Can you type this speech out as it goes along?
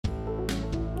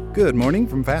Good morning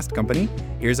from Fast Company.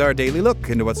 Here's our daily look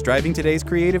into what's driving today's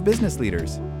creative business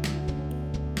leaders.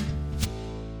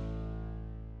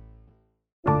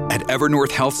 At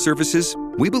Evernorth Health Services,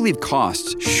 we believe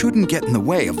costs shouldn't get in the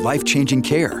way of life-changing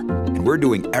care, and we're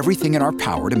doing everything in our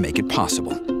power to make it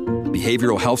possible.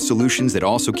 Behavioral health solutions that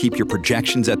also keep your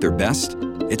projections at their best?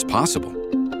 It's possible.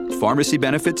 Pharmacy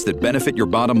benefits that benefit your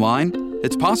bottom line?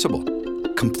 It's possible.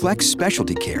 Complex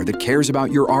specialty care that cares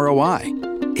about your ROI?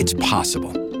 It's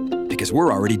possible. Because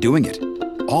we're already doing it.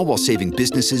 All while saving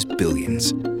businesses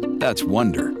billions. That's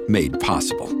Wonder made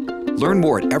possible. Learn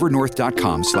more at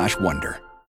evernorth.com/wonder.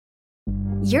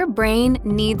 Your brain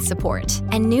needs support,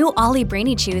 and new Ollie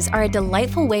Brainy Chews are a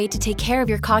delightful way to take care of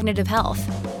your cognitive health.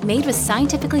 Made with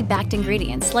scientifically backed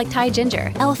ingredients like Thai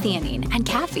ginger, L-theanine, and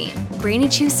caffeine, Brainy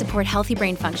Chews support healthy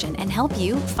brain function and help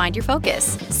you find your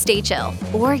focus, stay chill,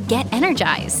 or get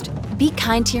energized. Be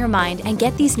kind to your mind and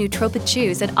get these nootropic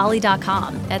chews at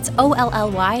ollie.com. That's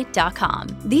OLLY.com.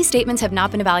 These statements have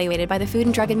not been evaluated by the Food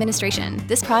and Drug Administration.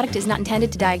 This product is not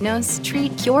intended to diagnose,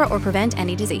 treat, cure, or prevent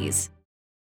any disease.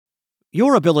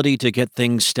 Your ability to get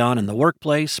things done in the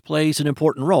workplace plays an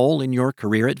important role in your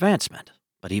career advancement.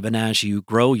 But even as you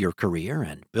grow your career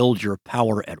and build your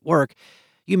power at work,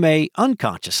 you may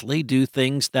unconsciously do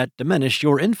things that diminish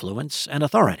your influence and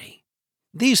authority.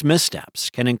 These missteps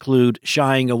can include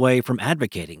shying away from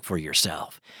advocating for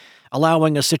yourself,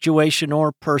 allowing a situation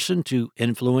or person to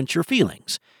influence your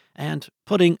feelings, and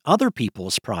putting other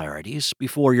people's priorities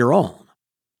before your own.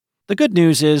 The good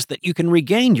news is that you can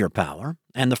regain your power,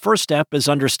 and the first step is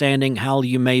understanding how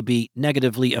you may be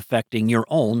negatively affecting your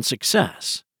own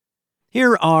success.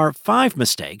 Here are 5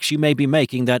 mistakes you may be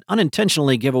making that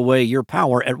unintentionally give away your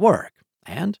power at work,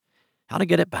 and how to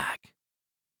get it back.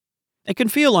 It can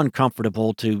feel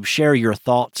uncomfortable to share your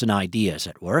thoughts and ideas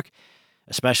at work,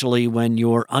 especially when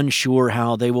you're unsure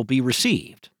how they will be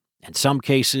received. In some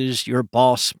cases, your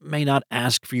boss may not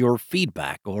ask for your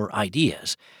feedback or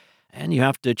ideas, and you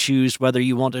have to choose whether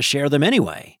you want to share them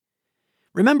anyway.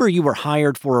 Remember, you were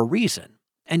hired for a reason,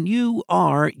 and you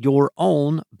are your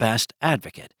own best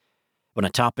advocate. When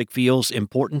a topic feels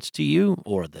important to you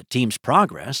or the team's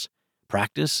progress,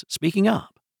 practice speaking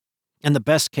up. In the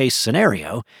best-case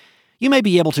scenario, you may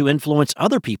be able to influence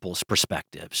other people's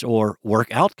perspectives or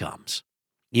work outcomes.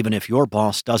 Even if your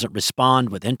boss doesn't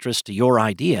respond with interest to your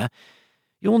idea,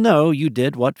 you'll know you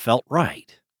did what felt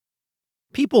right.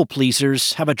 People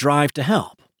pleasers have a drive to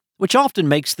help, which often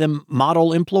makes them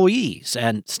model employees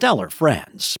and stellar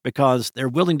friends because they're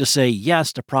willing to say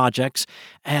yes to projects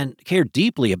and care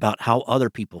deeply about how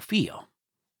other people feel.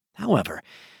 However,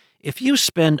 if you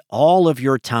spend all of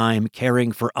your time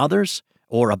caring for others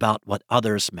or about what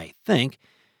others may think,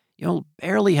 you'll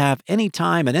barely have any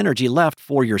time and energy left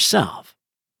for yourself.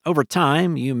 Over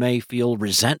time, you may feel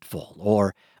resentful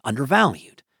or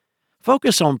undervalued.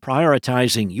 Focus on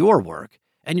prioritizing your work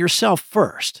and yourself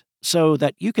first so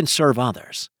that you can serve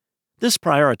others. This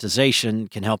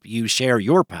prioritization can help you share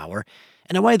your power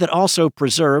in a way that also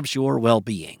preserves your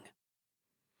well-being.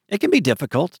 It can be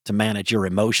difficult to manage your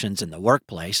emotions in the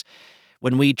workplace.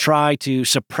 When we try to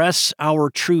suppress our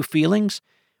true feelings,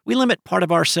 we limit part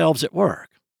of ourselves at work.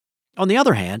 On the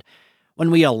other hand,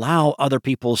 when we allow other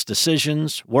people's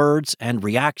decisions, words, and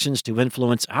reactions to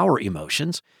influence our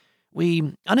emotions,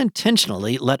 we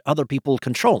unintentionally let other people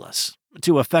control us.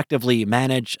 To effectively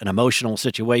manage an emotional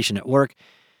situation at work,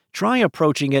 try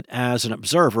approaching it as an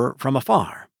observer from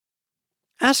afar.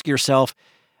 Ask yourself,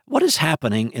 what is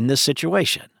happening in this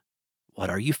situation?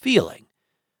 What are you feeling?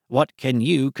 What can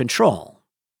you control?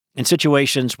 In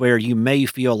situations where you may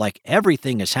feel like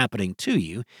everything is happening to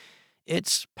you,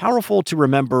 it's powerful to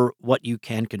remember what you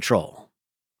can control.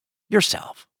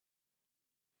 Yourself.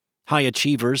 High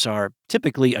achievers are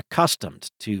typically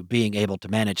accustomed to being able to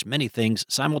manage many things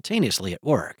simultaneously at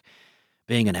work.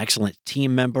 Being an excellent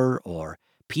team member or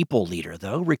people leader,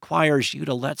 though, requires you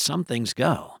to let some things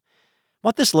go.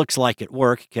 What this looks like at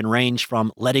work can range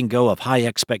from letting go of high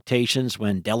expectations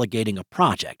when delegating a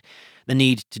project, the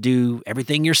need to do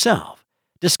everything yourself,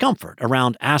 discomfort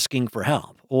around asking for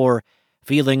help, or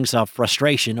feelings of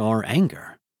frustration or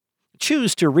anger.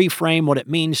 Choose to reframe what it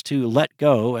means to let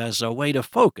go as a way to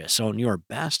focus on your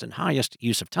best and highest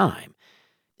use of time.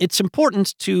 It's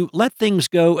important to let things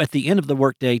go at the end of the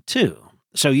workday, too,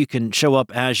 so you can show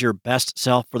up as your best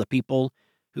self for the people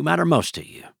who matter most to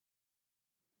you.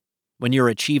 When you're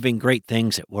achieving great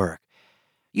things at work,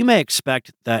 you may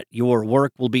expect that your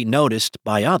work will be noticed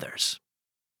by others.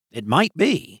 It might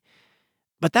be,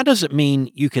 but that doesn't mean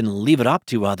you can leave it up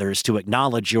to others to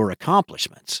acknowledge your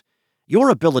accomplishments. Your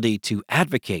ability to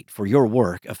advocate for your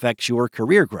work affects your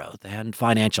career growth and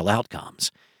financial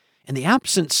outcomes. In the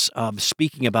absence of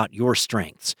speaking about your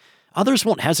strengths, others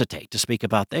won't hesitate to speak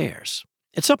about theirs.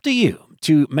 It's up to you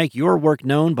to make your work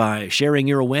known by sharing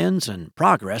your wins and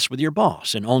progress with your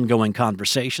boss in ongoing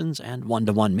conversations and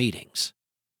one-to-one meetings.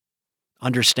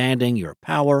 Understanding your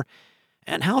power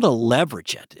and how to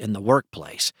leverage it in the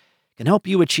workplace can help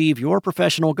you achieve your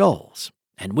professional goals.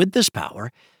 And with this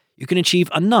power, you can achieve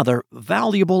another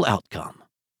valuable outcome.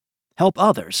 Help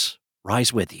others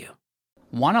rise with you.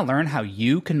 Want to learn how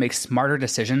you can make smarter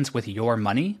decisions with your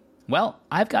money? Well,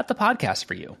 I've got the podcast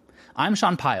for you. I'm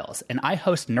Sean Piles, and I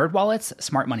host NerdWallet's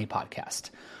Smart Money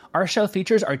Podcast. Our show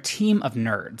features our team of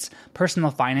nerds,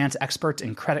 personal finance experts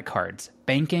in credit cards,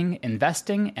 banking,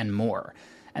 investing, and more.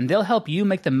 And they'll help you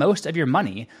make the most of your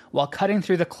money while cutting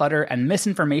through the clutter and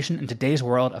misinformation in today's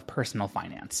world of personal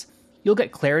finance. You'll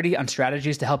get clarity on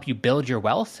strategies to help you build your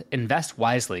wealth, invest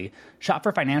wisely, shop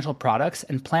for financial products,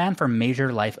 and plan for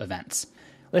major life events.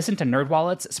 Listen to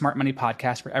NerdWallet's Smart Money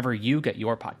Podcast wherever you get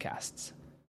your podcasts.